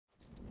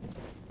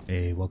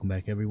Hey, welcome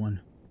back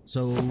everyone.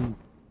 So,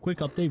 quick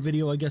update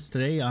video I guess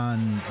today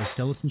on the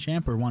Skeleton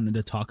Champ, or wanted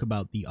to talk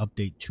about the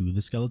update to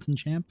the Skeleton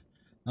Champ.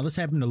 Now this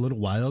happened a little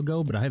while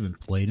ago, but I haven't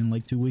played in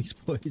like 2 weeks,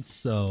 boys,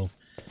 so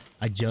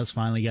I just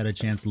finally got a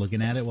chance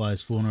looking at it while I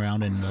was fooling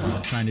around and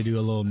trying to do a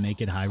little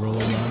naked high roller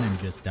run and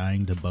just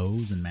dying to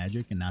bows and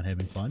magic and not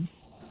having fun.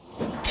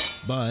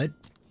 But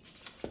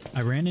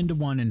I ran into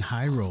one in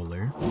high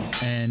roller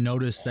and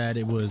noticed that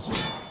it was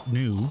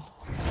new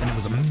and it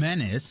was a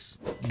menace,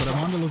 but I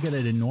wanted to look at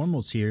it in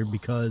normals here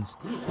because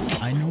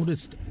I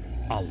noticed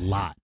a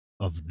lot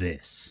of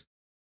this.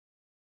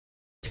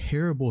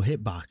 Terrible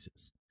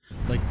hitboxes.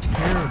 Like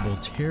terrible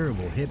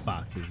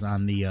hitboxes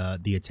on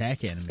the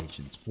attack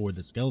animations for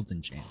the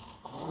Skeleton Champ.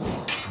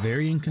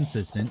 Very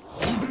inconsistent.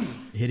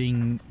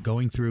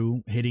 Going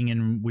through, hitting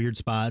in weird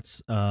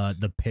spots.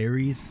 The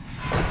parries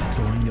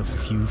going a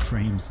few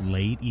frames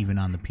late, even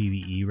on the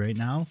PvE right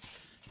now.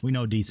 We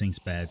know desync's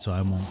bad, so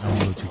I won't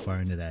go too far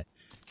into that.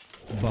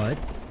 But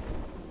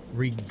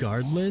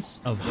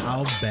regardless of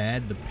how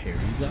bad the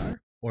parries are,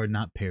 or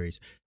not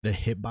parries, the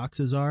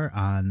hitboxes are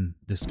on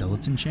the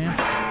Skeleton Champ,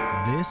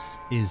 this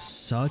is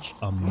such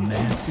a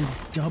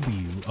massive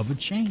W of a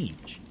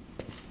change.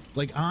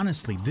 Like,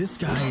 honestly, this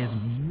guy is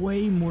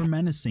way more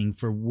menacing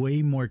for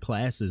way more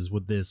classes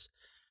with this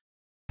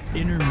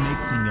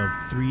intermixing of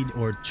 3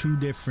 or 2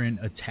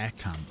 different attack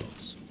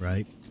combos,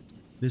 right?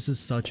 This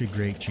is such a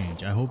great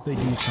change. I hope they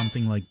do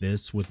something like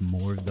this with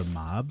more of the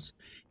mobs,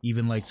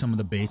 even like some of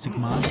the basic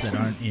mobs that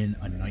aren't in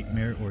a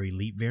Nightmare or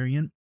Elite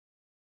variant.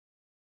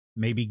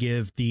 Maybe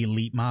give the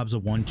Elite mobs a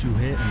 1-2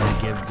 hit and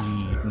then give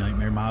the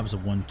Nightmare mobs a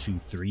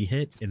 1-2-3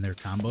 hit in their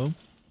combo.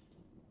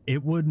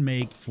 It would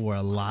make for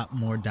a lot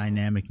more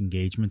dynamic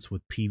engagements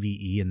with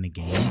PvE in the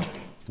game,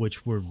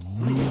 which we're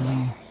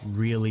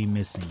really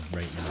missing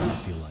right now, I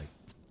feel like.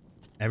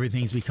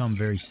 Everything's become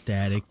very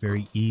static,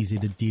 very easy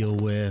to deal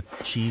with.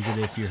 Cheese it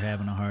if you're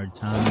having a hard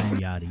time,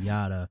 yada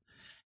yada.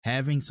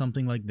 Having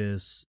something like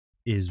this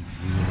is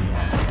really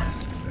awesome to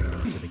see bring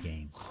into the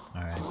game.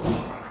 Alright.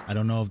 I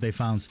don't know if they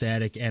found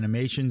static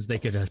animations they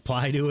could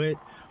apply to it,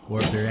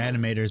 or if their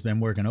animator's been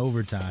working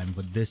overtime,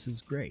 but this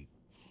is great.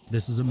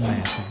 This is a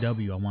massive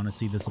W. I want to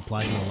see this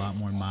applied to a lot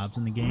more mobs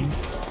in the game,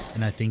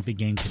 and I think the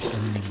game could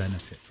only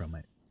benefit from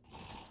it.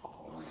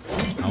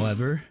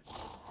 However,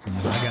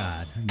 my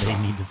god, they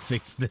need to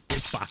fix the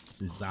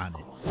hitboxes on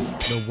it.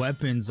 The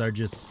weapons are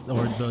just,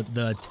 or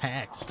the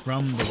attacks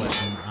from the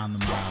weapons on the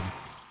mob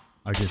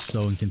are just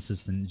so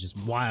inconsistent, just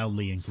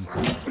wildly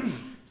inconsistent.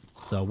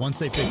 So once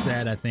they fix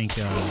that, I think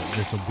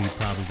this will be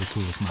probably the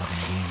coolest mob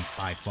in the game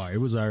by far.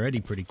 It was already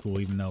pretty cool,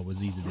 even though it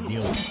was easy to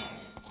deal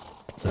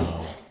with.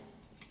 So,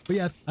 but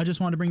yeah, I just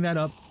wanted to bring that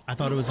up. I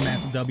thought it was a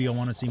massive W. I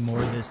want to see more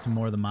of this to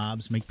more of the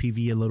mobs, make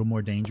PvE a little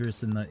more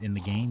dangerous in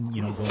the game,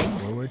 you know, going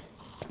forward.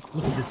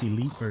 Look at this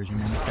Elite version,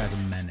 man. This guy's a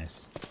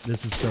menace.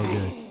 This is so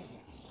good.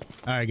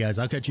 Alright guys,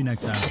 I'll catch you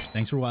next time.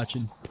 Thanks for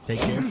watching. Take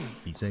care.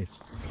 Be safe.